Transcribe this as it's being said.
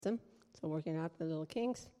So working out the little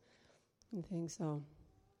kinks and things. So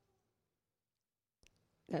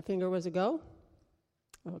that finger was a go?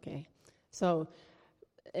 Okay. So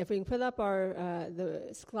if we can put up our the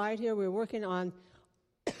slide here, we're working on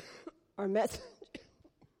our message.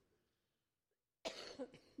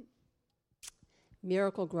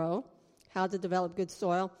 Miracle Grow, how to develop good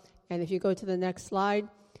soil. And if you go to the next slide,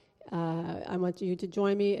 I want you to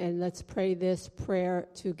join me and let's pray this prayer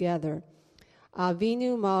together.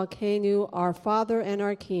 Avinu Malkeinu, our Father and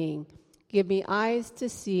our King, give me eyes to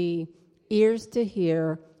see, ears to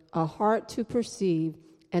hear, a heart to perceive,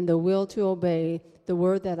 and the will to obey the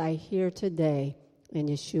word that I hear today. In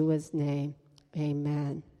Yeshua's name,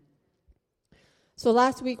 amen. So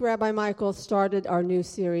last week, Rabbi Michael started our new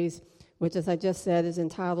series, which, as I just said, is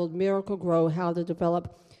entitled Miracle Grow, How to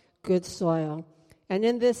Develop Good Soil. And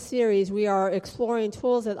in this series, we are exploring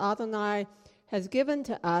tools that Adonai has given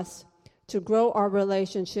to us to grow our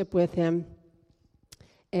relationship with him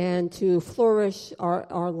and to flourish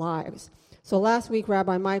our lives. So last week,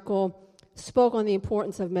 Rabbi Michael spoke on the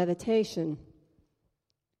importance of meditation.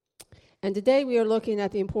 And today we are looking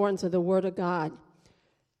at the importance of the Word of God.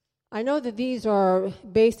 I know that these are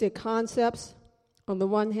basic concepts on the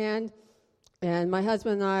one hand, and my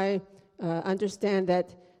husband and I understand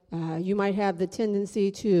that you might have the tendency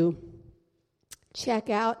to check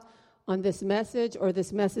out on this message or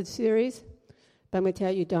this message series, but I'm going to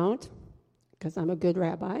tell you don't, because I'm a good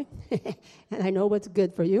rabbi, and I know what's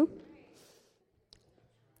good for you.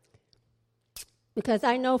 Because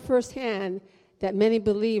I know firsthand that many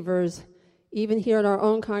believers, even here in our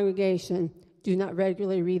own congregation, do not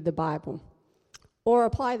regularly read the Bible or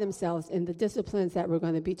apply themselves in the disciplines that we're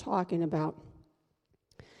going to be talking about.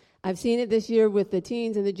 I've seen it this year with the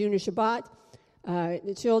teens and the junior Shabbat,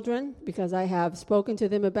 the children, because I have spoken to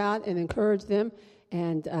them about and encouraged them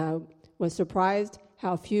and was surprised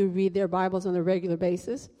how few read their Bibles on a regular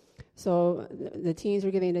basis. So the teens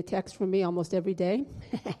are getting a text from me almost every day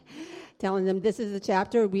telling them this is the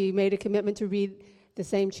chapter. We made a commitment to read the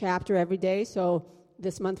same chapter every day. So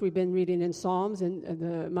this month we've been reading in Psalms, and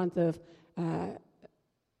the month of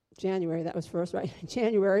January, that was first, right?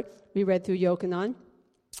 January, we read through Yochanan.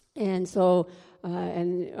 And so,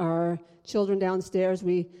 and our children downstairs,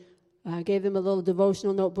 we gave them a little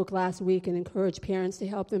devotional notebook last week and encouraged parents to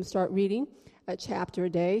help them start reading a chapter a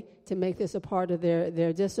day to make this a part of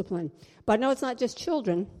their discipline. But I know it's not just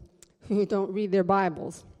children who don't read their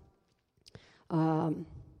Bibles.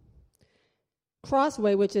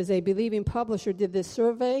 Crossway, which is a believing publisher, did this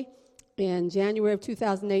survey in January of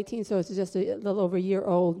 2018, so it's just a little over a year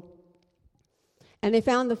old. And they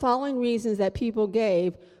found the following reasons that people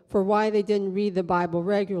gave for why they didn't read the Bible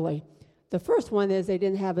regularly. The first one is they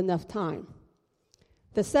didn't have enough time.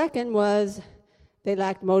 The second was they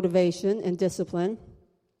lacked motivation and discipline.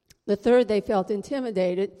 The third, they felt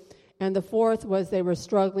intimidated. And the fourth was they were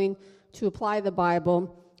struggling to apply the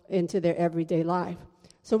Bible into their everyday life.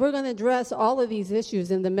 So we're going to address all of these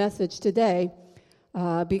issues in the message today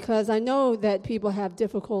because I know that people have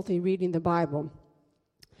difficulty reading the Bible.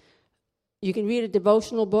 You can read a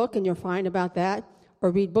devotional book, and you're fine about that,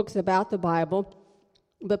 or read books about the Bible.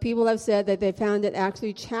 But people have said that they found it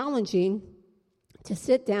actually challenging to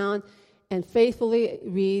sit down and faithfully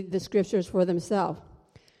read the Scriptures for themselves.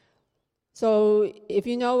 So if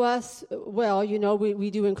you know us well, you know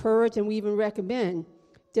we do encourage and we even recommend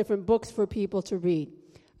different books for people to read.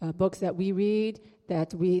 Books that we read,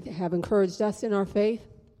 that we have encouraged us in our faith.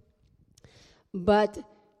 But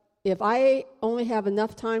if I only have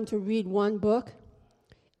enough time to read one book,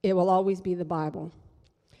 it will always be the Bible.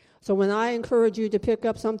 So when I encourage you to pick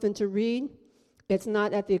up something to read, it's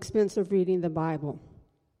not at the expense of reading the Bible.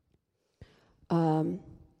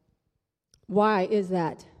 Why is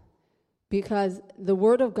that? Because the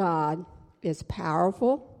Word of God is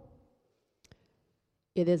powerful,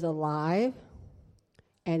 it is alive,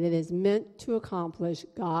 and it is meant to accomplish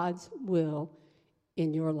God's will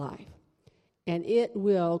in your life. And it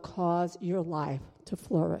will cause your life to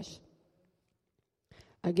flourish.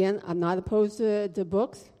 Again, I'm not opposed to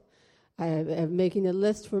books. I am making a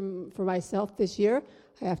list for myself this year.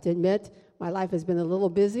 I have to admit, my life has been a little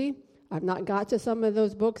busy. I've not got to some of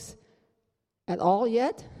those books at all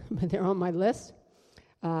yet, but they're on my list.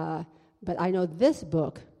 But I know this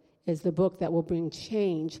book is the book that will bring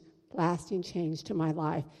change, lasting change to my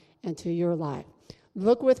life and to your life.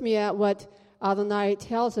 Look with me at what Adonai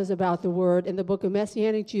tells us about the Word in the book of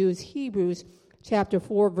Messianic Jews, Hebrews chapter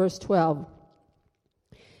 4, verse 12.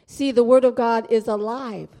 See, the Word of God is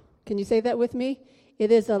alive. Can you say that with me?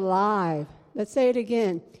 It is alive. Let's say it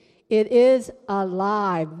again. It is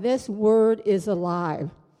alive. This Word is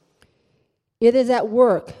alive. It is at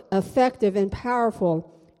work, effective and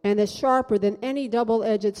powerful, and is sharper than any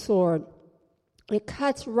double-edged sword. It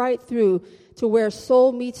cuts right through to where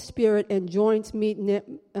soul meets spirit and joints meet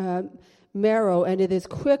marrow, and it is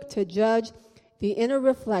quick to judge the inner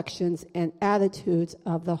reflections and attitudes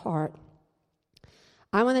of the heart.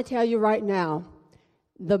 I want to tell you right now,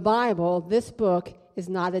 the Bible, this book, is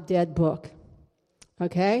not a dead book.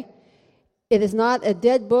 Okay? It is not a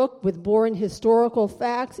dead book with boring historical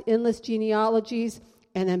facts, endless genealogies,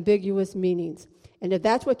 and ambiguous meanings. And if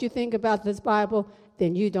that's what you think about this Bible,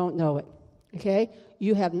 then you don't know it. Okay?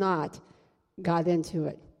 You have not got into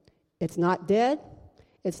it. It's not dead.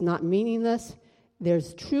 It's not meaningless.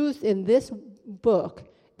 There's truth in this book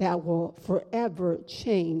that will forever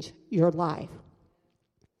change your life.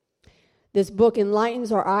 This book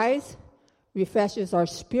enlightens our eyes, refreshes our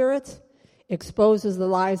spirits, exposes the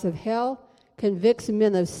lies of hell, convicts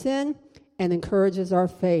men of sin, and encourages our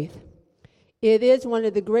faith. It is one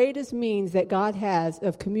of the greatest means that God has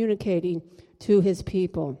of communicating to his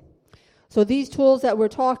people. So these tools that we're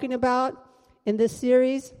talking about in this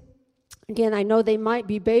series, again, I know they might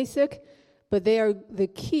be basic, but they are the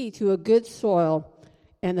key to a good soil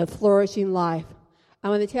and a flourishing life. I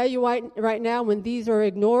want to tell you right now, when these are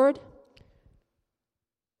ignored,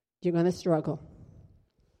 you're going to struggle.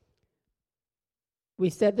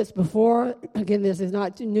 We said this before. Again, this is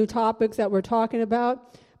not new topics that we're talking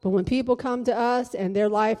about. But when people come to us and their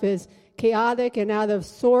life is chaotic and out of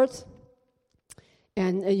sorts,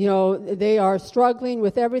 and, they are struggling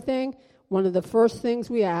with everything, one of the first things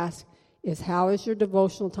we ask is, how is your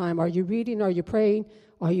devotional time? Are you reading? Are you praying?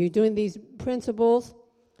 Are you doing these principles?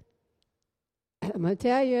 And I'm going to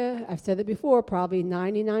tell you, I've said it before, probably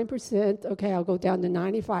 99%, okay, I'll go down to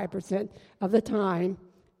 95% of the time,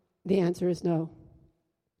 the answer is no.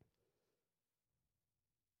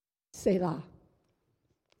 Selah.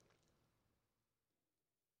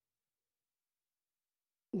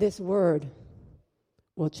 This word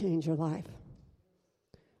will change your life.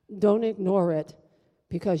 Don't ignore it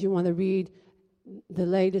because you want to read the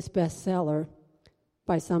latest bestseller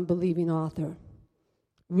by some believing author.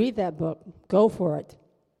 Read that book. Go for it.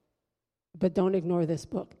 But don't ignore this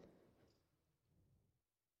book.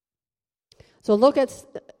 So look at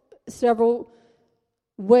several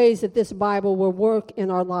ways that this Bible will work in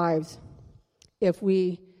our lives if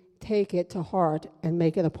we take it to heart and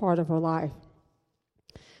make it a part of our life.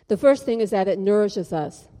 The first thing is that it nourishes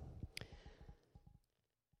us.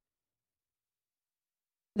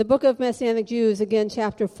 The book of Messianic Jews, again,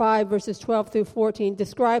 chapter 5, verses 12 through 14,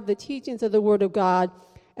 describe the teachings of the Word of God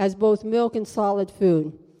as both milk and solid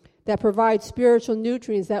food that provide spiritual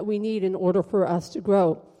nutrients that we need in order for us to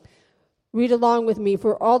grow. Read along with me.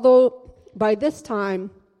 For although by this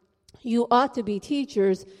time you ought to be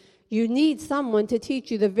teachers, you need someone to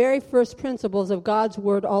teach you the very first principles of God's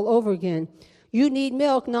Word all over again. You need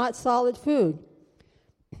milk, not solid food.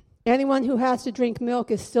 Anyone who has to drink milk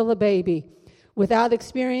is still a baby, without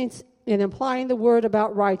experience in applying the Word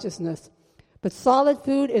about righteousness. But solid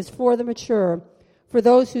food is for the mature, for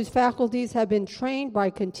those whose faculties have been trained by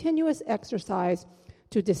continuous exercise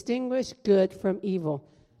to distinguish good from evil.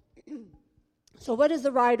 So what is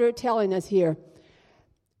the writer telling us here?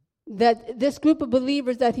 That this group of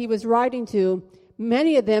believers that he was writing to,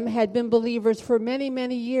 many of them had been believers for many,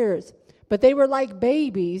 many years. But they were like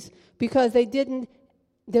babies because they didn't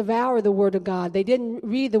devour the Word of God. They didn't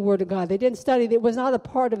read the Word of God. They didn't study. It was not a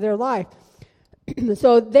part of their life.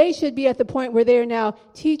 So they should be at the point where they are now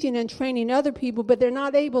teaching and training other people, but they're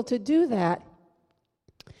not able to do that.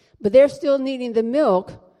 But they're still needing the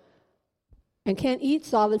milk and can't eat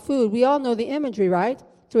solid food. We all know the imagery, right?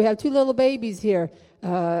 So we have two little babies here,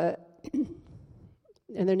 and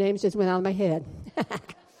their names just went out of my head.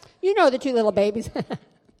 You know the two little babies.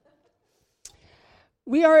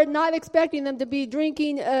 We are not expecting them to be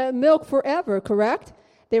drinking milk forever, correct?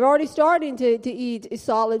 They're already starting to eat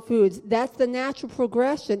solid foods. That's the natural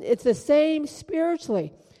progression. It's the same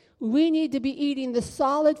spiritually. We need to be eating the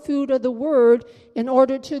solid food of the Word in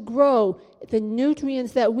order to grow. The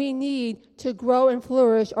nutrients that we need to grow and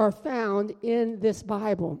flourish are found in this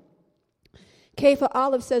Bible. Kepha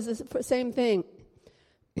Olive says the same thing.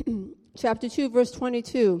 Chapter 2, verse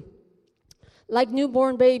 22. Like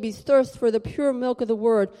newborn babies, thirst for the pure milk of the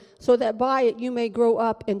Word, so that by it you may grow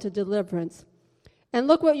up into deliverance. And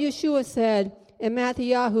look what Yeshua said in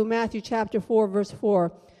Matthew chapter 4, verse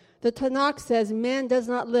 4. The Tanakh says, man does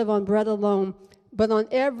not live on bread alone, but on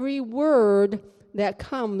every word that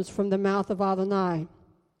comes from the mouth of Adonai.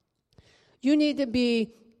 You need to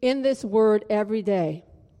be in this Word every day.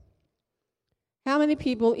 How many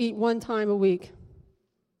people eat one time a week?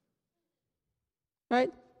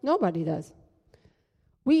 Right? Nobody does.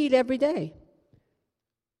 We eat every day.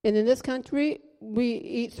 And in this country, we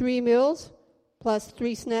eat 3 meals plus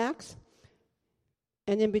 3 snacks.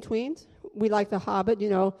 And in between, we like the Hobbit,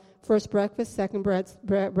 first breakfast, second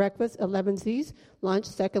breakfast, 11 Z's, lunch,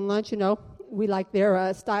 second lunch, we like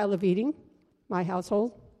their style of eating, my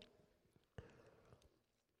household.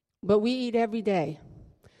 But we eat every day.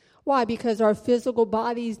 Why? Because our physical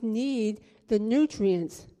bodies need the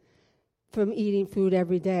nutrients from eating food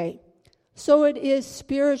every day. So it is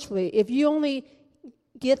spiritually. If you only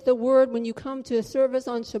get the word when you come to a service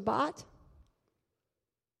on Shabbat,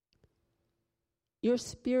 you're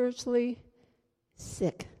spiritually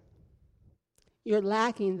sick. You're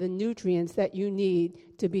lacking the nutrients that you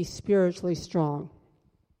need to be spiritually strong.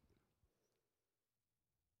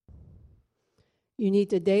 You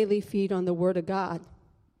need to daily feed on the Word of God.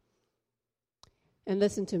 And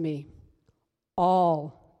listen to me,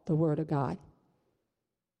 all the Word of God.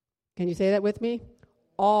 Can you say that with me?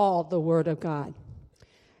 All the Word of God.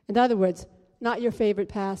 In other words, not your favorite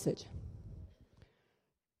passage.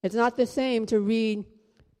 It's not the same to read,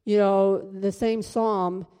 the same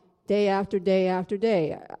psalm day after day after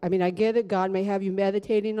day. I mean, I get it. God may have you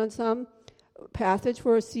meditating on some passage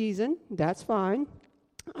for a season. That's fine.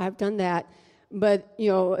 I've done that. But,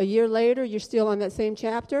 a year later, you're still on that same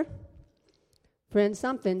chapter. Friends,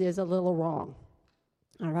 something is a little wrong.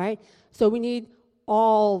 All right? So we need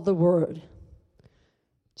all the Word.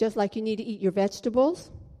 Just like you need to eat your vegetables,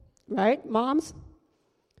 right, moms?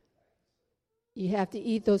 You have to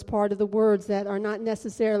eat those part of the words that are not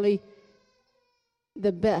necessarily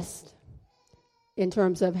the best in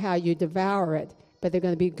terms of how you devour it, but they're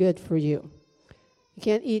going to be good for you. You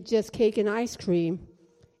can't eat just cake and ice cream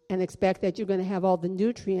and expect that you're going to have all the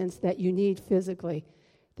nutrients that you need physically.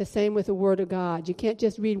 The same with the Word of God. You can't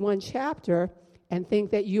just read one chapter and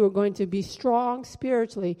think that you are going to be strong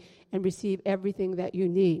spiritually and receive everything that you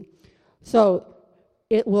need. So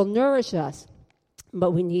it will nourish us,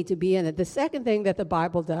 but we need to be in it. The second thing that the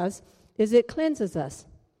Bible does is it cleanses us.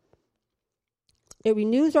 It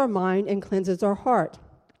renews our mind and cleanses our heart.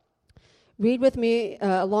 Read with me,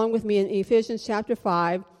 along with me in Ephesians chapter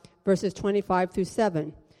 5, verses 25 through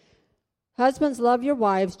 7. Husbands, love your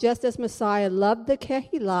wives just as Messiah loved the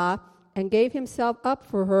Kehillah and gave himself up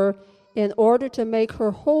for her in order to make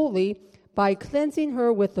her holy by cleansing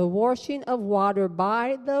her with the washing of water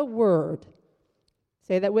by the word.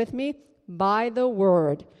 Say that with me. By the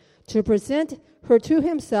word. To present her to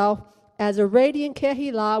himself as a radiant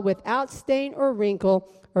Kehillah without stain or wrinkle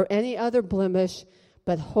or any other blemish,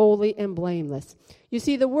 but holy and blameless. You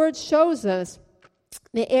see, the word shows us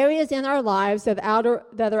the areas in our lives that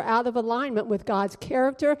are out of alignment with God's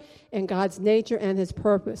character and God's nature and his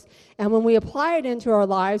purpose. And when we apply it into our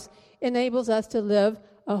lives, it enables us to live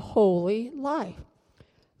a holy life.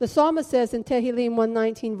 The psalmist says in Tehillim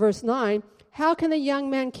 119, verse 9, how can a young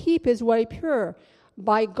man keep his way pure?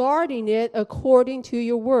 By guarding it according to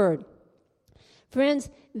your word. Friends,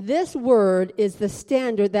 this word is the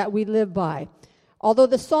standard that we live by. Although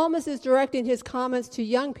the psalmist is directing his comments to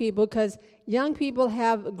young people because young people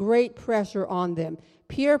have great pressure on them,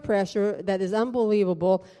 peer pressure that is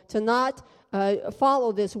unbelievable to not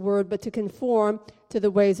follow this word but to conform to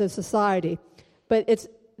the ways of society. But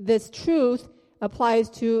this truth applies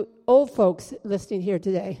to old folks listening here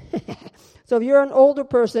today. So if you're an older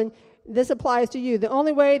person, this applies to you. The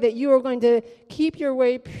only way that you are going to keep your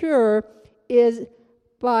way pure is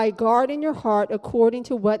by guarding your heart according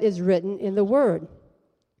to what is written in the Word.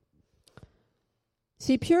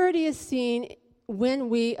 See, purity is seen when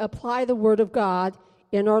we apply the Word of God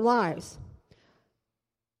in our lives.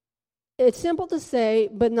 It's simple to say,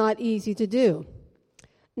 but not easy to do.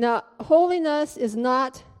 Now, holiness is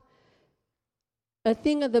not a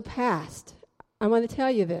thing of the past. I want to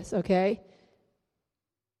tell you this, okay?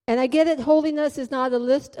 And I get it, holiness is not a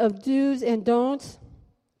list of do's and don'ts,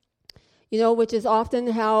 which is often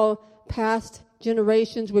how past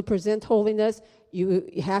generations would present holiness. You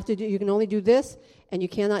can only do this, and you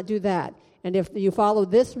cannot do that. And if you follow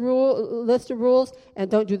this list of rules and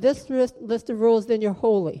don't do this list of rules, then you're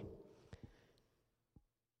holy.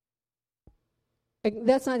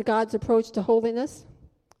 That's not God's approach to holiness,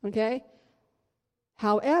 okay?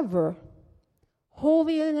 However,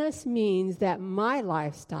 holiness means that my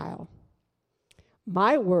lifestyle,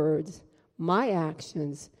 my words, my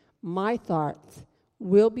actions, my thoughts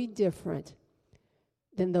will be different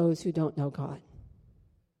than those who don't know God.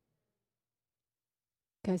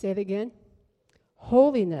 Can I say it again?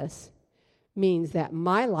 Holiness means that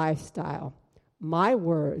my lifestyle, my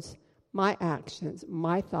words, my actions,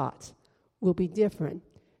 my thoughts will be different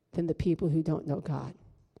than the people who don't know God.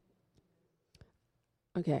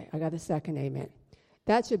 Okay, I got a second amen.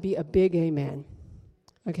 That should be a big amen.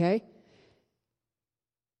 Okay?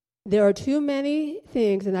 There are too many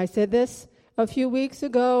things, and I said this a few weeks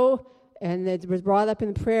ago, and it was brought up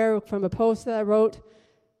in prayer from a post that I wrote,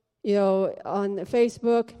 on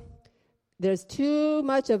Facebook. There's too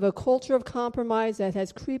much of a culture of compromise that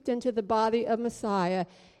has creeped into the body of Messiah,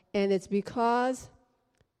 and it's because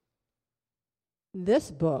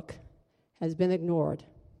this book has been ignored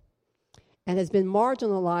and has been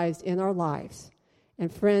marginalized in our lives.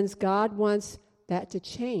 And friends, God wants that to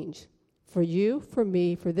change for you, for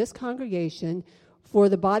me, for this congregation, for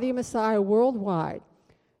the body of Messiah worldwide.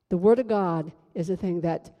 The Word of God is a thing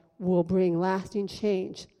that will bring lasting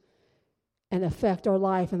change and affect our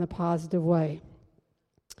life in a positive way.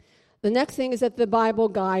 The next thing is that the Bible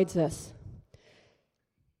guides us.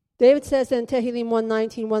 David says in Tehillim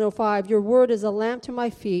 119, 105, your word is a lamp to my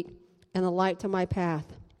feet and a light to my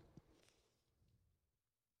path.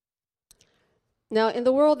 Now, in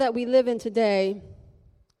the world that we live in today,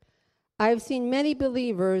 I've seen many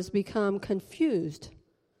believers become confused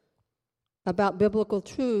about biblical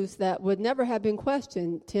truths that would never have been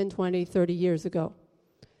questioned 10, 20, 30 years ago.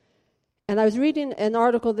 And I was reading an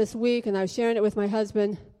article this week, and I was sharing it with my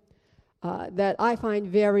husband, that I find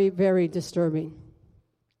very, very disturbing,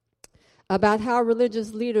 about how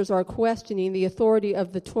religious leaders are questioning the authority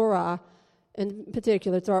of the Torah, in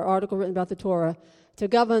particular, it's our article written about the Torah, to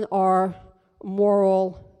govern our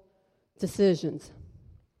moral decisions.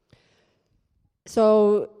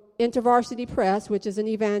 So InterVarsity Press, which is an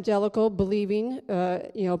evangelical believing,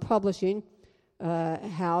 publishing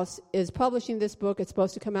house, is publishing this book. It's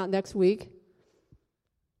supposed to come out next week.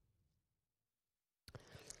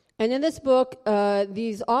 And in this book,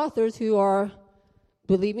 these authors who are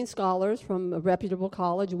believing scholars from a reputable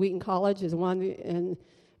college, Wheaton College is one, and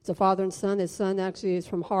it's a father and son. His son actually is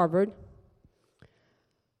from Harvard.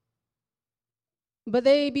 But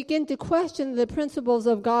they begin to question the principles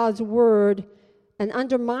of God's word and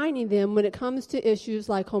undermining them when it comes to issues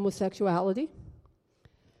like homosexuality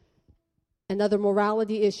and other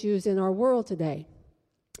morality issues in our world today.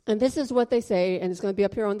 And this is what they say, and it's going to be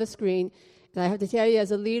up here on the screen. And I have to tell you,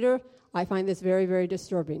 as a leader, I find this very, very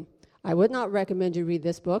disturbing. I would not recommend you read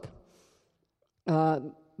this book,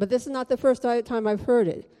 but this is not the first time I've heard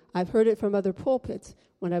it. I've heard it from other pulpits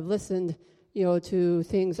when I've listened, to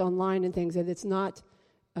things online and things, and it's not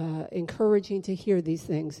encouraging to hear these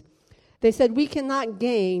things. They said we cannot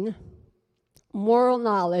gain moral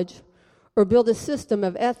knowledge or build a system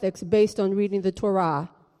of ethics based on reading the Torah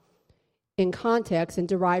in context and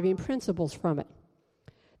deriving principles from it.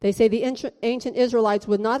 They say the ancient Israelites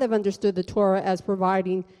would not have understood the Torah as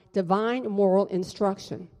providing divine moral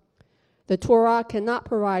instruction. The Torah cannot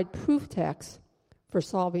provide proof texts for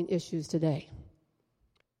solving issues today.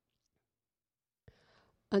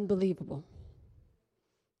 Unbelievable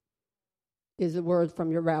is the word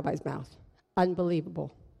from your rabbi's mouth.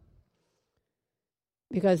 Unbelievable.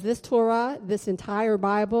 Because this Torah, this entire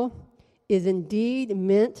Bible, is indeed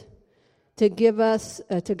meant to give us,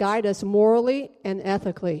 to guide us morally and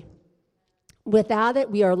ethically. Without it,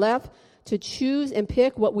 we are left to choose and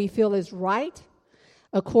pick what we feel is right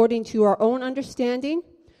according to our own understanding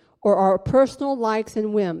or our personal likes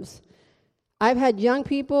and whims. I've had young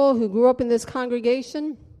people who grew up in this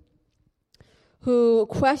congregation who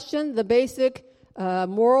question the basic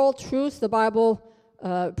moral truths the Bible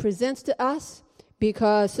presents to us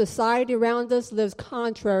because society around us lives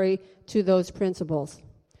contrary to those principles.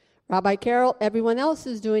 Rabbi Carroll, everyone else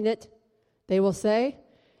is doing it. They will say,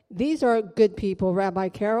 these are good people, Rabbi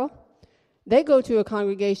Carroll. They go to a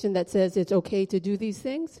congregation that says it's okay to do these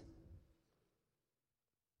things.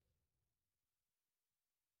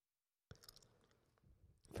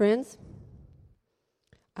 Friends,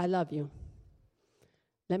 I love you.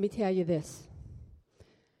 Let me tell you this.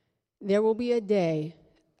 There will be a day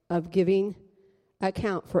of giving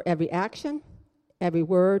account for every action, every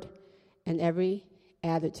word, and every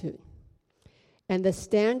attitude. And the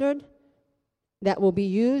standard that will be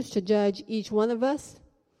used to judge each one of us,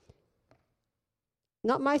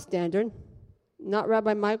 not my standard, not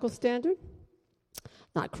Rabbi Michael's standard,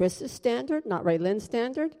 not Chris's standard, not Ray Lynn's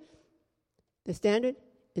standard. The standard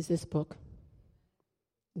is this book.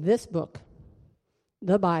 This book,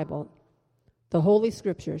 the Bible, the Holy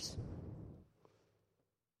Scriptures.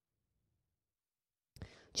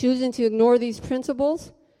 Choosing to ignore these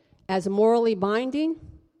principles as morally binding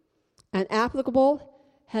and applicable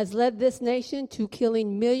has led this nation to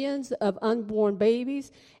killing millions of unborn babies,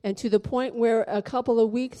 and to the point where a couple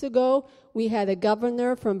of weeks ago we had a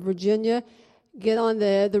governor from Virginia get on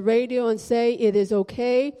the radio and say it is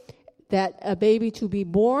okay that a baby to be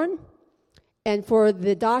born and for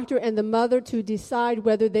the doctor and the mother to decide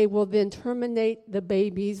whether they will then terminate the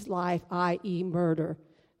baby's life, i.e. murder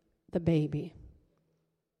the baby.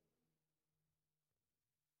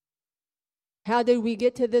 How did we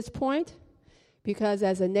get to this point? Because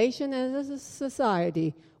as a nation and as a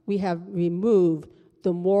society, we have removed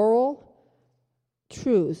the moral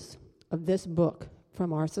truths of this book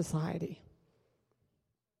from our society.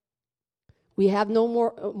 We have no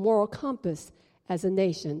more moral compass as a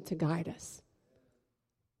nation to guide us.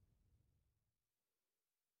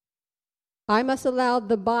 I must allow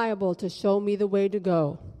the Bible to show me the way to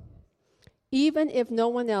go, even if no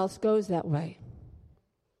one else goes that way.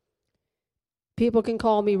 People can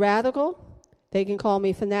call me radical. They can call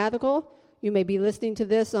me fanatical. You may be listening to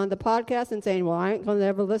this on the podcast and saying, well, I ain't going to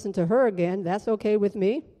ever listen to her again. That's okay with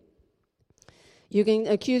me. You can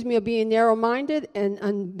accuse me of being narrow-minded and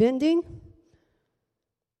unbending.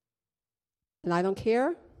 And I don't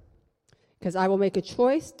care, because I will make a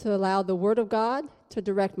choice to allow the Word of God to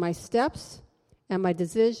direct my steps and my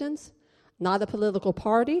decisions, not a political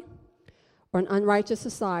party or an unrighteous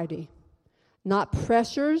society, not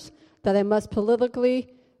pressures that I must be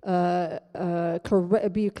politically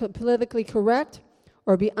correct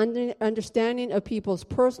or be understanding of people's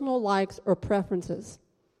personal likes or preferences.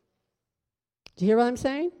 Do you hear what I'm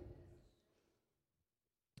saying?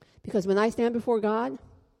 Because when I stand before God,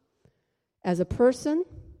 as a person,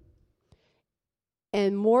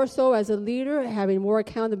 and more so as a leader, having more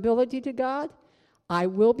accountability to God, I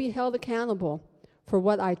will be held accountable for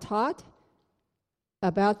what I taught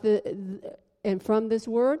about and from this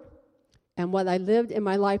word, and what I lived in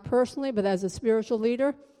my life personally, but as a spiritual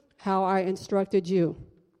leader, how I instructed you.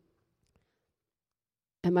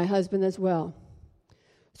 And my husband as well.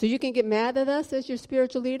 So you can get mad at us as your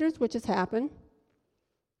spiritual leaders, which has happened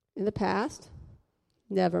in the past.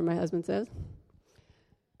 Never, my husband says.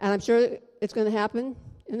 And I'm sure it's going to happen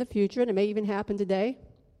in the future, and it may even happen today.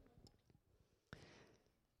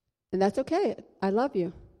 And that's okay. I love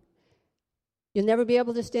you. You'll never be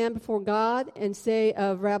able to stand before God and say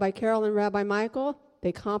of Rabbi Carol and Rabbi Michael,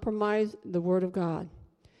 they compromise the Word of God.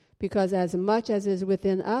 Because as much as is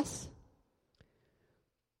within us,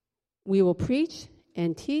 we will preach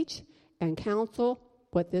and teach and counsel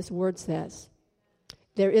what this Word says.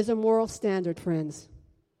 There is a moral standard, friends.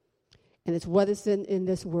 And it's what is in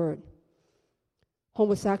this word.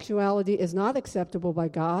 Homosexuality is not acceptable by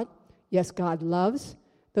God. Yes, God loves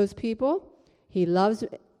those people. He loves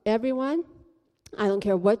everyone. I don't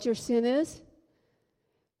care what your sin is.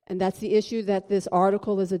 And that's the issue that this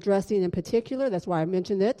article is addressing in particular. That's why I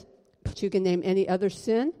mentioned it. But you can name any other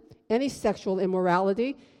sin. Any sexual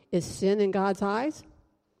immorality is sin in God's eyes.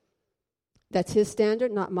 That's His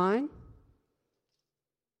standard, not mine.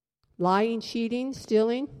 Lying, cheating,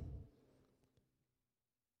 stealing.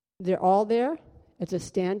 They're all there. It's a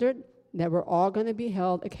standard that we're all going to be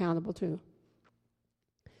held accountable to.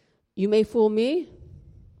 You may fool me.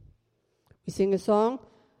 We sing a song.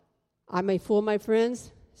 I may fool my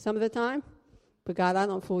friends some of the time, but God, I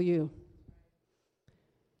don't fool you.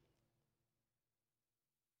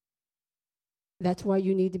 That's why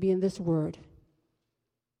you need to be in this word.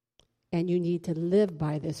 And you need to live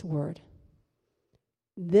by this word.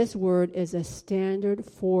 This word is a standard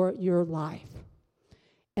for your life.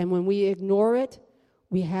 And when we ignore it,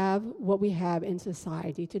 we have what we have in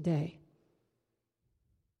society today.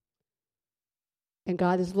 And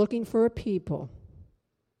God is looking for a people.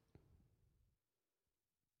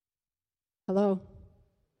 Hello?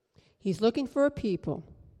 He's looking for a people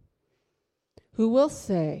who will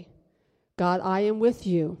say, God, I am with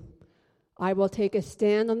you. I will take a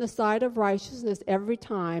stand on the side of righteousness every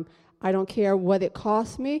time. I don't care what it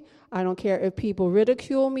costs me. I don't care if people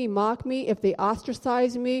ridicule me, mock me, if they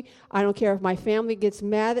ostracize me. I don't care if my family gets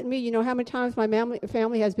mad at me. You know how many times my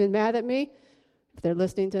family has been mad at me? If they're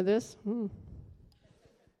listening to this. You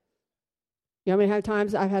know how many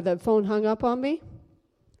times I've had the phone hung up on me?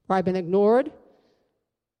 Or I've been ignored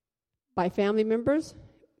by family members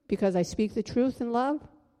because I speak the truth in love?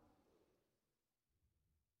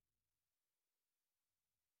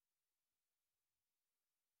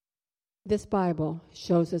 This Bible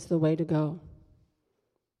shows us the way to go.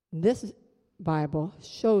 This Bible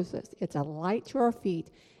shows us it's a light to our feet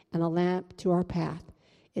and a lamp to our path.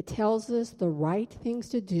 It tells us the right things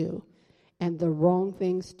to do and the wrong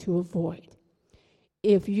things to avoid.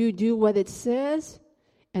 If you do what it says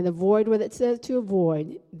and avoid what it says to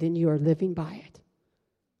avoid, then you are living by it.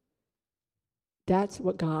 That's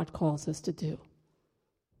what God calls us to do.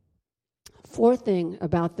 Fourth thing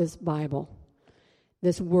about this Bible,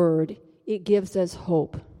 this word, it gives us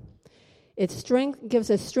hope. Its strength gives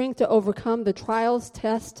us strength to overcome the trials,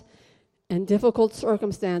 tests, and difficult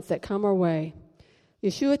circumstance that come our way.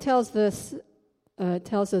 Yeshua tells us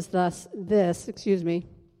this,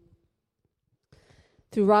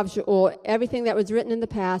 through Rav Shaul, everything that was written in the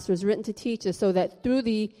past was written to teach us, so that through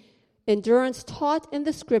the endurance taught in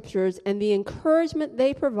the Scriptures and the encouragement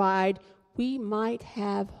they provide, we might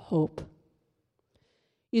have hope.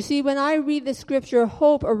 You see, when I read the Scripture,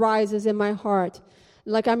 hope arises in my heart.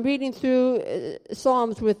 Like I'm reading through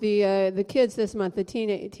Psalms with the kids this month, the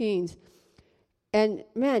teens. And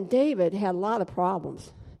man, David had a lot of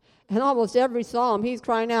problems. And almost every psalm, he's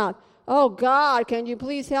crying out, "Oh God, can you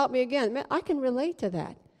please help me again?" Man, I can relate to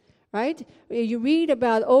that, right? You read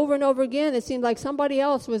about over and over again, it seemed like somebody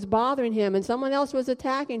else was bothering him and someone else was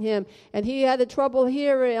attacking him. And he had the trouble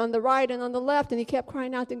here on the right and on the left, and he kept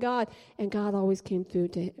crying out to God. And God always came through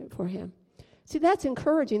for him. See, that's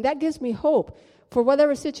encouraging. That gives me hope for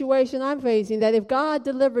whatever situation I'm facing, that if God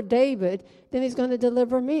delivered David, then he's going to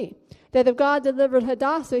deliver me. That if God delivered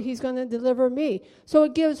Hadassah, he's going to deliver me. So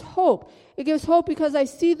it gives hope. It gives hope because I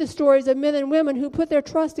see the stories of men and women who put their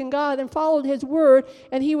trust in God and followed his word,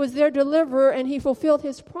 and he was their deliverer, and he fulfilled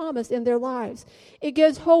his promise in their lives. It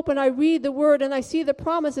gives hope when I read the word and I see the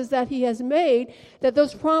promises that he has made, that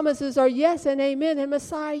those promises are yes and amen in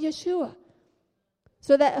Messiah Yeshua.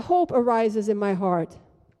 So that hope arises in my heart.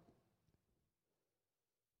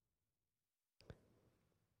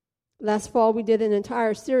 Last fall, we did an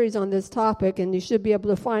entire series on this topic, and you should be able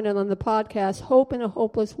to find it on the podcast, Hope in a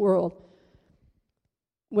Hopeless World,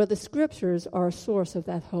 where the Scriptures are a source of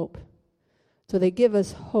that hope. So they give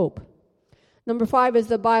us hope. Number 5 is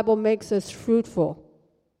the Bible makes us fruitful.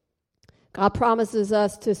 God promises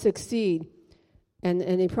us to succeed,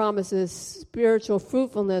 and he promises spiritual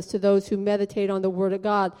fruitfulness to those who meditate on the Word of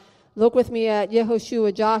God. Look with me at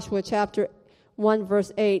Yehoshua, Joshua, chapter 1,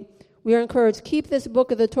 verse 8. We are encouraged, keep this book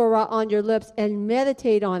of the Torah on your lips and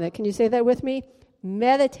meditate on it. Can you say that with me?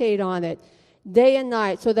 Meditate on it day and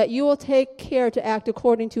night, so that you will take care to act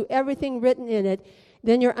according to everything written in it.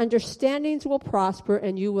 Then your understandings will prosper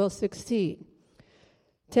and you will succeed.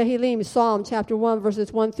 Tehillim, Psalm chapter 1,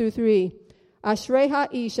 verses 1 through 3. Ashrei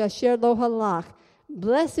ha'ish asher lo halach.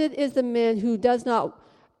 Blessed is the man who does not,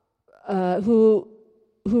 who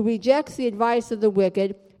rejects the advice of the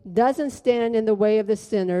wicked, doesn't stand in the way of the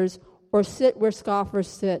sinners, or sit where scoffers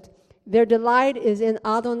sit. Their delight is in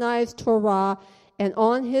Adonai's Torah, and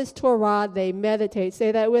on his Torah they meditate.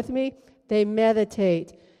 Say that with me. They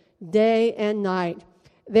meditate day and night.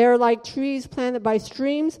 They are like trees planted by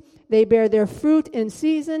streams. They bear their fruit in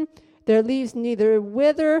season. Their leaves neither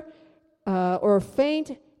wither or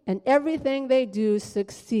faint, and everything they do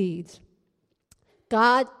succeeds.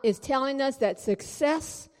 God is telling us that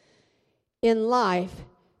success in life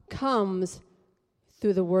comes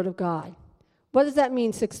through the Word of God. What does that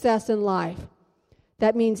mean, success in life?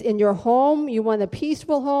 That means in your home, you want a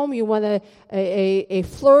peaceful home, you want a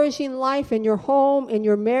flourishing life in your home, in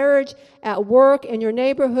your marriage, at work, in your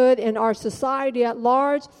neighborhood, in our society at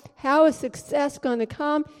large. How is success going to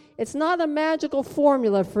come? It's not a magical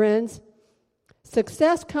formula, friends.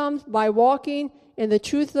 Success comes by walking in the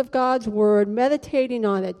truth of God's Word, meditating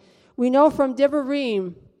on it. We know from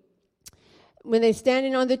Devarim, when they're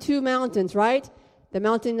standing on the two mountains, right? The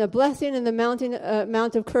mountain of blessing and the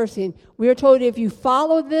mount of cursing. We are told if you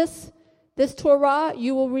follow this Torah,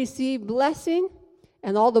 you will receive blessing.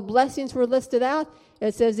 And all the blessings were listed out.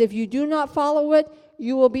 It says if you do not follow it,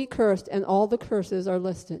 you will be cursed. And all the curses are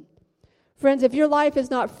listed. Friends, if your life is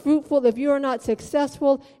not fruitful, if you are not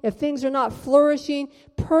successful, if things are not flourishing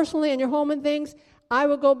personally in your home and things, I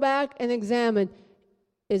will go back and examine,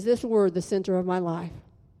 is this word the center of my life?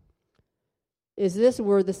 Is this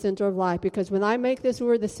word the center of life? Because when I make this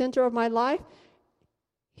word the center of my life,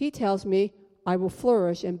 he tells me I will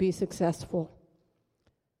flourish and be successful.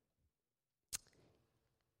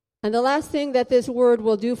 And the last thing that this word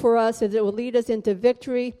will do for us is it will lead us into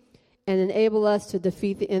victory and enable us to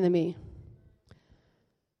defeat the enemy.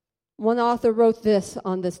 One author wrote this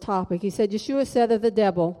on this topic. He said, Yeshua said of the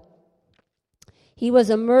devil, he was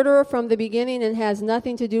a murderer from the beginning and has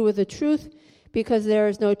nothing to do with the truth because there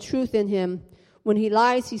is no truth in him. When he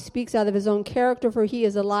lies, he speaks out of his own character, for he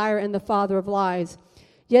is a liar and the father of lies.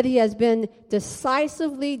 Yet he has been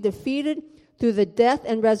decisively defeated through the death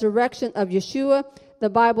and resurrection of Yeshua. The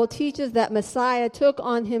Bible teaches that Messiah took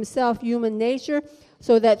on himself human nature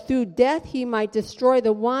so that through death he might destroy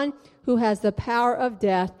the one who has the power of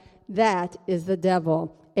death. That is the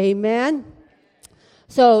devil. Amen?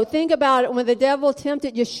 So think about it. When the devil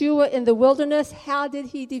tempted Yeshua in the wilderness, how did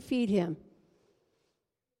he defeat him?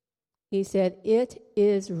 He said, it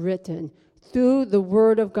is written, through the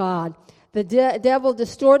Word of God. The devil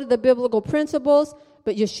distorted the biblical principles,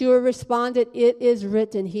 But Yeshua responded, "It is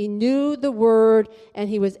written." He knew the word, and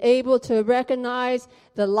he was able to recognize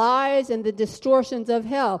the lies and the distortions of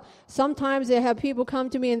hell. Sometimes I have people come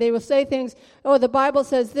to me and they will say things, "Oh, the Bible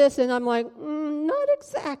says this," and I'm like, not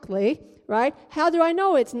exactly, right? How do I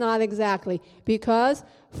know it's not exactly? Because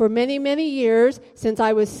for many, many years, since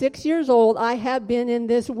I was 6 years old, I have been in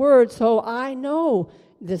this word, so I know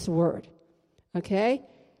this word, okay?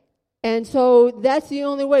 And so that's the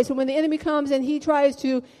only way. So when the enemy comes and he tries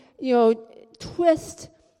to, twist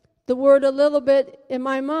the word a little bit in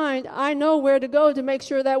my mind, I know where to go to make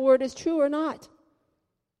sure that word is true or not.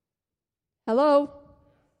 Hello?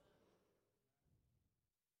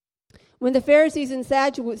 When the Pharisees and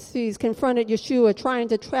Sadducees confronted Yeshua trying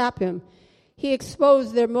to trap him, he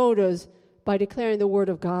exposed their motives by declaring the word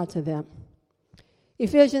of God to them.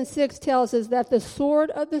 Ephesians 6 tells us that the sword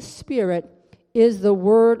of the Spirit is the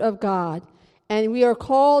word of God, and we are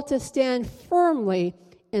called to stand firmly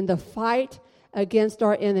in the fight against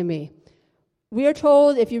our enemy. We are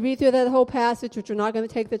told, if you read through that whole passage, which we're not going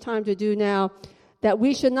to take the time to do now, that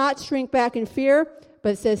we should not shrink back in fear,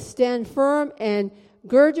 but it says stand firm and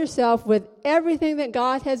gird yourself with everything that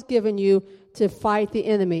God has given you to fight the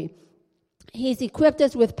enemy. He's equipped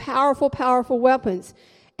us with powerful, powerful weapons,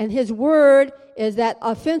 and his word is that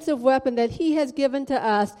offensive weapon that he has given to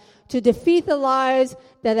us to defeat the lies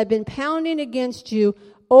that have been pounding against you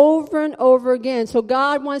over and over again. So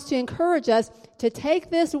God wants to encourage us to take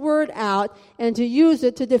this word out and to use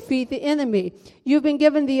it to defeat the enemy. You've been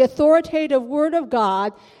given the authoritative word of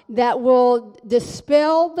God that will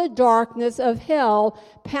dispel the darkness of hell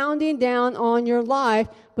pounding down on your life,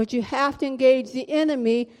 but you have to engage the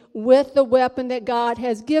enemy with the weapon that God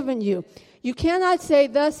has given you. You cannot say,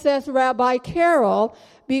 "Thus saith Rabbi Carol,"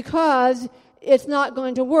 because it's not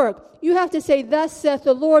going to work. You have to say, "Thus saith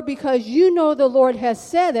the Lord," because you know the Lord has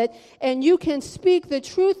said it, and you can speak the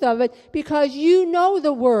truth of it because you know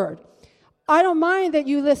the word. I don't mind that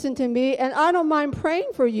you listen to me, and I don't mind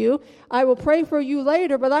praying for you. I will pray for you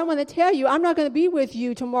later, but I want to tell you, I'm not going to be with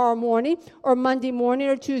you tomorrow morning or Monday morning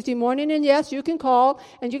or Tuesday morning. And yes, you can call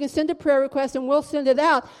and you can send a prayer request and we'll send it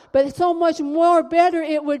out. But it's so much more better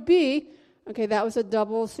it would be. Okay, that was a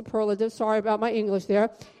double superlative. Sorry about my English there.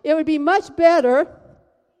 It would be much better,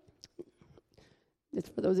 it's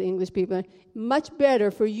for those English people, much better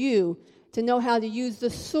for you to know how to use the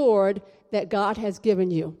sword that God has given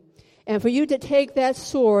you. And for you to take that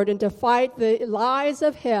sword and to fight the lies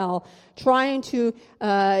of hell, trying to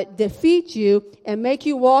defeat you and make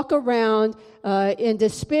you walk around in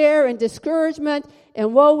despair and discouragement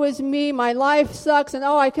and woe is me, my life sucks, and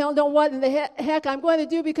I don't know what in the heck I'm going to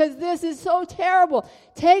do because this is so terrible.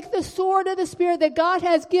 Take the sword of the Spirit that God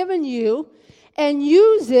has given you and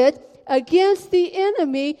use it against the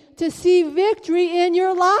enemy to see victory in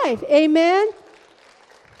your life. Amen?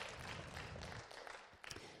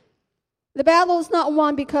 The battle is not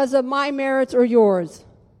won because of my merits or yours.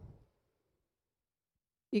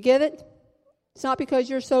 You get it? It's not because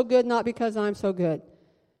you're so good, not because I'm so good.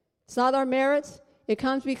 It's not our merits. It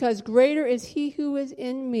comes because greater is he who is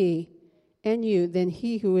in me and you than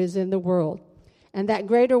he who is in the world. And that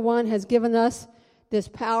greater one has given us this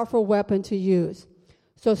powerful weapon to use.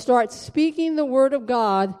 So start speaking the word of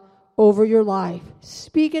God over your life.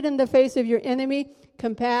 Speak it in the face of your enemy.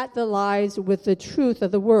 Combat the lies with the truth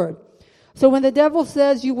of the word. So when the devil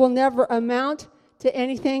says you will never amount to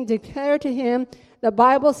anything, declare to him, the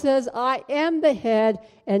Bible says, I am the head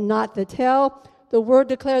and not the tail. The word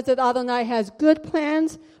declares that Adonai has good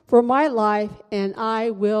plans for my life and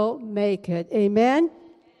I will make it. Amen?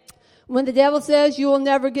 When the devil says you will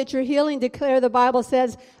never get your healing, declare the Bible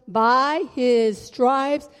says, by his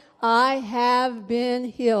stripes I have been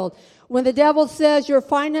healed. When the devil says your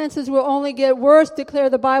finances will only get worse, declare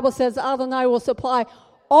the Bible says Adonai will supply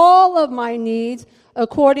all of my needs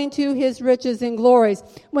according to his riches and glories.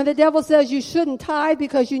 When the devil says you shouldn't tithe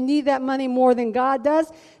because you need that money more than God does,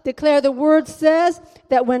 declare the word says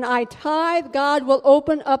that when I tithe, God will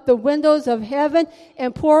open up the windows of heaven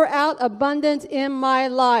and pour out abundance in my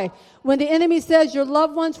life. When the enemy says your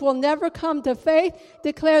loved ones will never come to faith,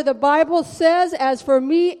 declare the Bible says, as for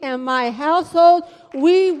me and my household,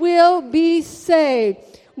 we will be saved.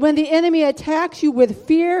 When the enemy attacks you with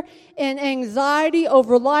fear and anxiety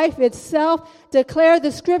over life itself, declare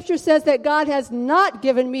the scripture says that God has not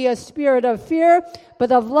given me a spirit of fear,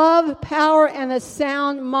 but of love, power, and a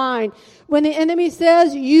sound mind. When the enemy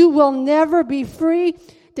says you will never be free,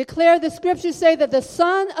 declare the scriptures say that the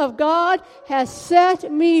Son of God has set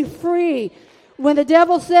me free. When the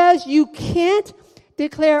devil says you can't,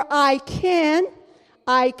 declare I can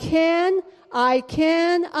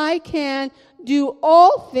do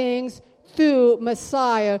all things through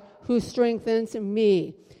Messiah who strengthens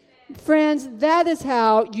me. Friends, that is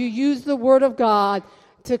how you use the Word of God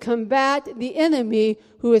to combat the enemy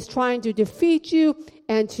who is trying to defeat you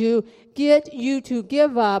and to get you to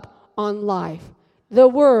give up on life. The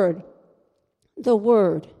Word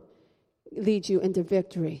leads you into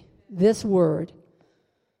victory. This Word.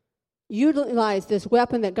 Utilize this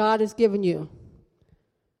weapon that God has given you.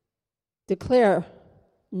 Declare,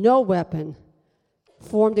 no weapon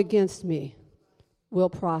formed against me will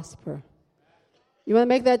prosper. You want to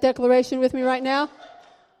make that declaration with me right now?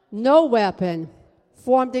 No weapon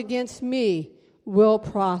formed against me will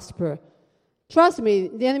prosper. Trust me,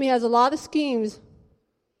 the enemy has a lot of schemes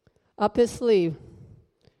up his sleeve.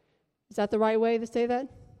 Is that the right way to say that?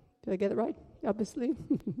 Did I get it right? Up his sleeve?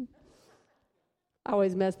 I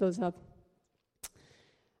always mess those up.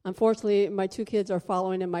 Unfortunately, my two kids are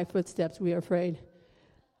following in my footsteps. We are afraid.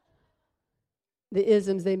 The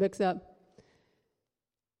isms they mix up.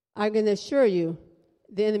 I'm going to assure you,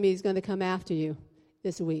 the enemy is going to come after you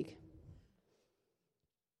this week.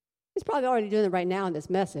 He's probably already doing it right now in this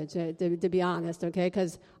message, to be honest, okay?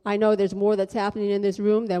 Because I know there's more that's happening in this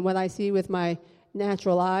room than what I see with my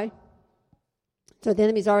natural eye. So the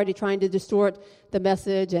enemy's already trying to distort the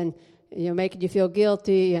message and, making you feel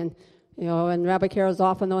guilty and, and Rabbi Carol's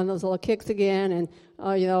off on those little kicks again and,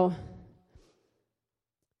 and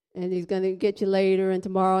he's going to get you later and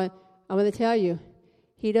tomorrow. I'm going to tell you,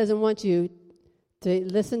 he doesn't want you to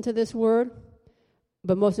listen to this word,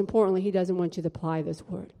 but most importantly, he doesn't want you to apply this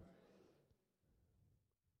word.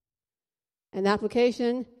 And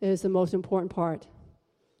application is the most important part.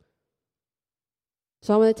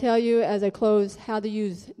 So I'm going to tell you as I close how to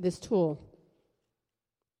use this tool.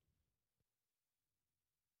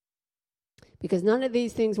 Because none of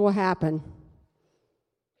these things will happen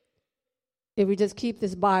if we just keep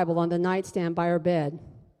this Bible on the nightstand by our bed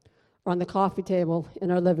or on the coffee table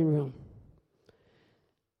in our living room.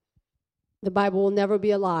 The Bible will never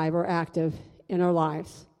be alive or active in our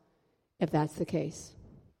lives if that's the case.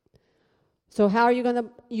 So how are you going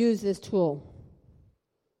to use this tool?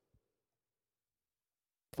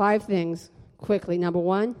 5 things quickly. Number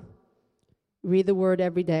 1, read the Word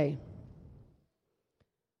every day.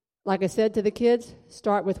 Like I said to the kids,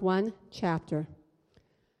 start with 1 chapter.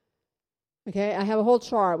 Okay, I have a whole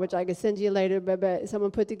chart, which I can send you later, but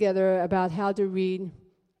someone put together about how to read,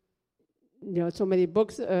 so many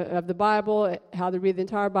books of the Bible, how to read the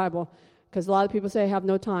entire Bible, because a lot of people say I have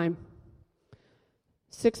no time.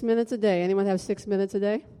 6 minutes a day. Anyone have 6 minutes a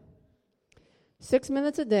day? 6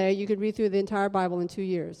 minutes a day, you could read through the entire Bible in 2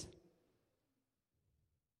 years.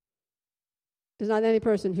 There's not any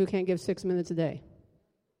person who can't give 6 minutes a day.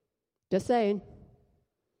 Just saying.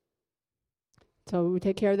 So we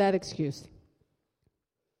take care of that excuse.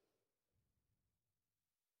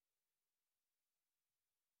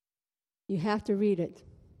 You have to read it.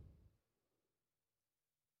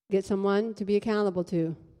 Get someone to be accountable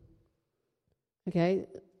to. Okay?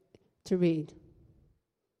 To read.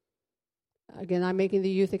 Again, I'm making the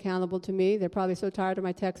youth accountable to me. They're probably so tired of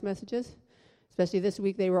my text messages. Especially this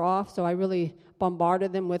week they were off, so I really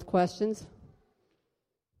bombarded them with questions.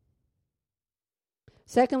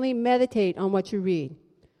 Secondly, meditate on what you read.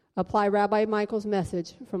 Apply Rabbi Michael's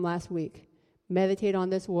message from last week. Meditate on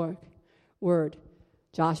this word.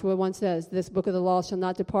 Joshua 1 says, this book of the law shall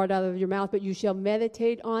not depart out of your mouth, but you shall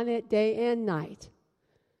meditate on it day and night.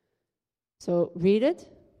 So read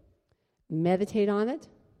it, meditate on it,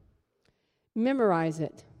 memorize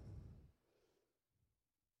it.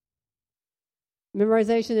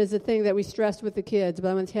 Memorization is the thing that we stressed with the kids, but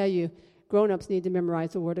I'm going to tell you, grown-ups need to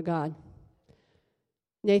memorize the Word of God.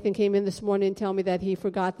 Nathan came in this morning and told me that he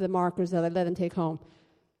forgot the markers that I let him take home.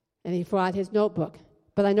 And he forgot his notebook.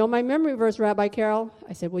 But I know my memory verse, Rabbi Carol.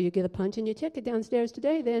 I said, well, you get a punch in your ticket downstairs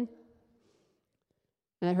today then.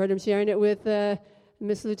 And I heard him sharing it with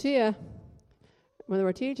Miss Lucia, one of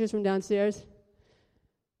our teachers from downstairs.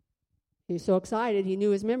 He was so excited, he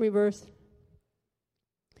knew his memory verse.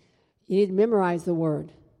 You need to memorize the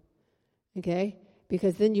word, okay?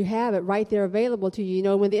 Because then you have it right there available to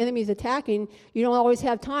you. When the enemy's attacking, you don't always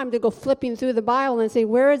have time to go flipping through the Bible and say,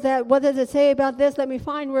 where is that? What does it say about this? Let me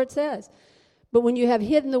find where it says. But when you have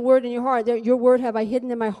hidden the word in your heart, your word have I hidden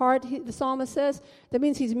in my heart, the psalmist says, that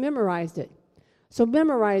means he's memorized it. So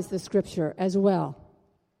memorize the scripture as well.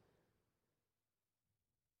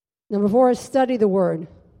 Number 4 is study the word.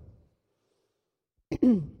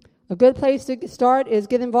 A good place to start is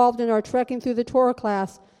get involved in our Trekking Through the Torah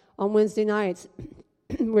class on Wednesday nights.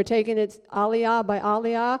 We're taking it aliyah by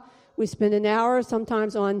aliyah. We spend an hour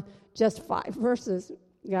sometimes on just 5 verses.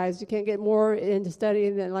 Guys, you can't get more into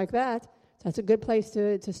studying than like that. That's a good place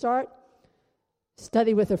to start.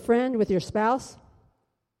 Study with a friend, with your spouse.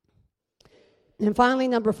 And finally,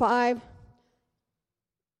 number 5,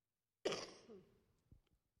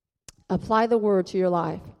 apply the word to your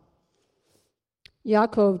life.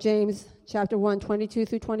 Yaakov, James chapter 1, 22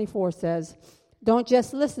 through 24 says, don't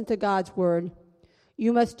just listen to God's word.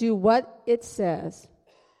 You must do what it says.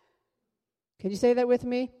 Can you say that with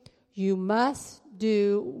me? You must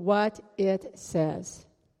do what it says.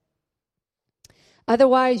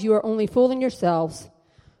 Otherwise, you are only fooling yourselves.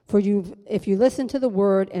 If you listen to the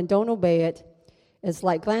word and don't obey it, it's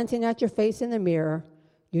like glancing at your face in the mirror.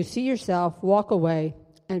 You see yourself, walk away,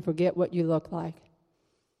 and forget what you look like.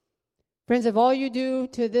 Friends, if all you do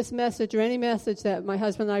to this message or any message that my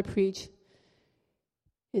husband and I preach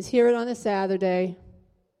is hear it on a Saturday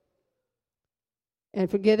and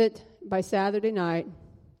forget it by Saturday night,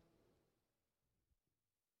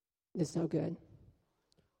 it's no good.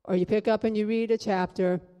 Or you pick up and you read a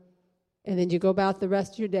chapter, and then you go about the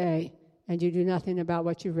rest of your day, and you do nothing about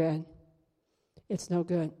what you read. It's no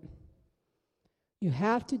good. You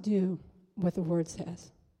have to do what the Word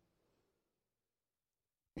says.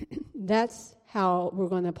 That's how we're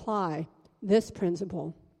going to apply this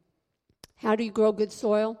principle. How do you grow good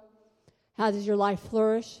soil? How does your life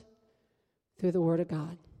flourish? Through the Word of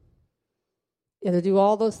God. It'll do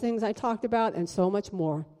all those things I talked about and so much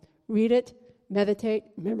more. Read it, meditate,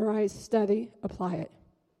 memorize, study, apply it.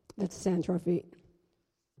 Let's stand to our feet.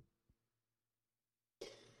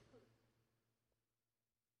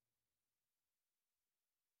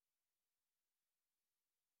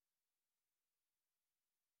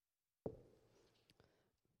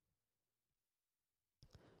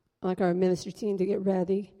 I'd like our ministry team to get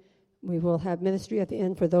ready. We will have ministry at the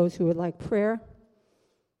end for those who would like prayer.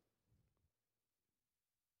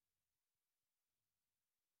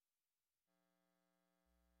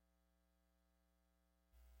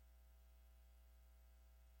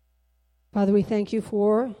 Father, we thank you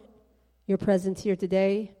for your presence here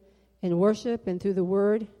today in worship and through the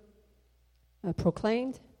word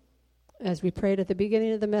proclaimed. As we prayed at the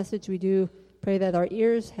beginning of the message, we do pray that our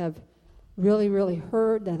ears have really, really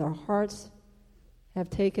heard, that our hearts have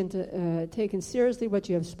taken seriously what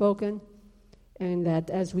you have spoken, and that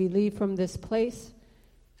as we leave from this place,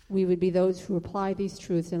 we would be those who apply these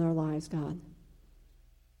truths in our lives, God.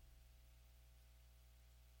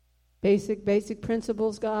 Basic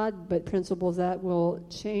principles, God, but principles that will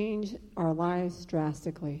change our lives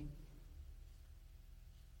drastically.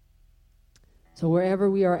 So wherever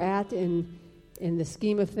we are at in the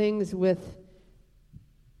scheme of things with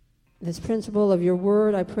this principle of your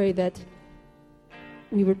word, I pray that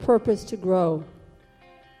we would purpose to grow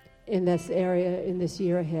in this area in this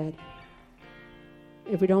year ahead.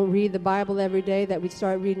 If we don't read the Bible every day, that we'd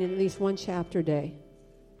start reading at least one chapter a day.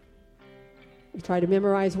 We try to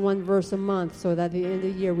memorize one verse a month so that at the end of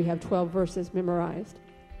the year we have 12 verses memorized.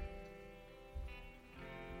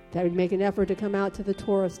 That we'd make an effort to come out to the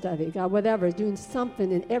Torah study. God, whatever, doing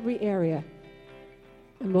something in every area.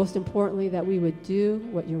 And most importantly, that we would do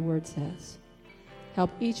what your word says.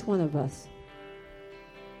 Help each one of us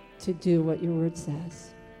to do what your word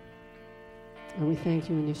says. And we thank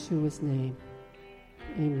you in Yeshua's name.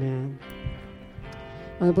 Amen.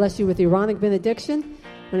 I want to bless you with the Aaronic benediction.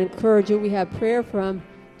 I want to encourage you, we have prayer from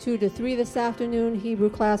 2 to 3 this afternoon, Hebrew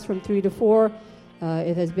class from 3 to 4.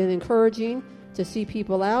 It has been encouraging to see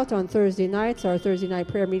people out on Thursday nights. Our Thursday night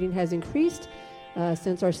prayer meeting has increased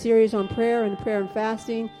since our series on prayer and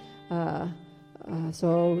fasting.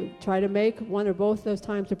 So try to make one or both those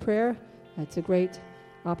times of prayer. It's a great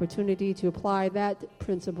opportunity to apply that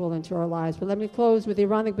principle into our lives. But let me close with the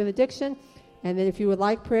Aaronic benediction. And then if you would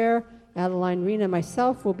like prayer, Adeline, Rena, and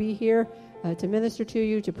myself will be here to minister to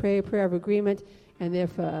you, to pray a prayer of agreement. And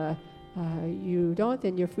if you don't,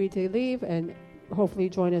 then you're free to leave and hopefully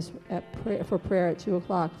join us for prayer at 2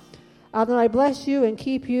 o'clock. Adonai bless you and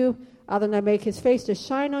keep you. Adonai make his face to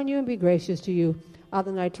shine on you and be gracious to you.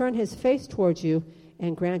 Adonai turn his face towards you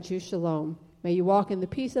and grant you shalom. May you walk in the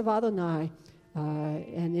peace of Adonai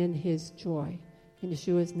and in his joy. In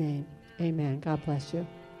Yeshua's name, amen. God bless you.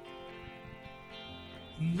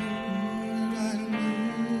 Lord, I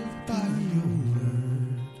live by your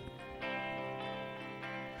word.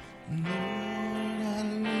 Lord, I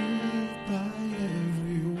live by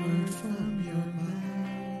every word from your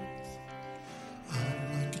mouth. I'm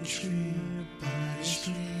like a tree by a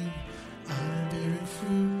stream. I'm bearing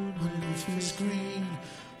fruit, my leaf is green.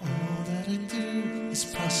 All that I do is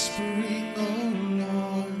prospering, oh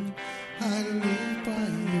Lord. I live by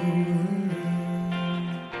your word.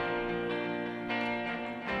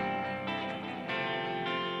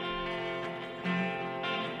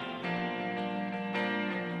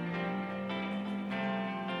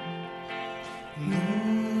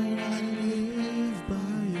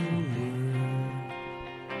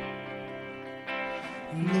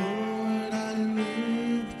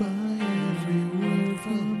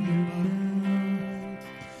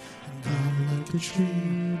 like a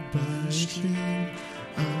tree by a stream.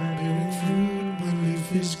 I'm bearing fruit, my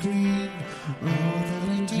leaf is green. All that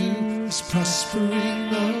I do is prospering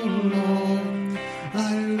the Lord.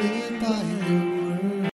 I live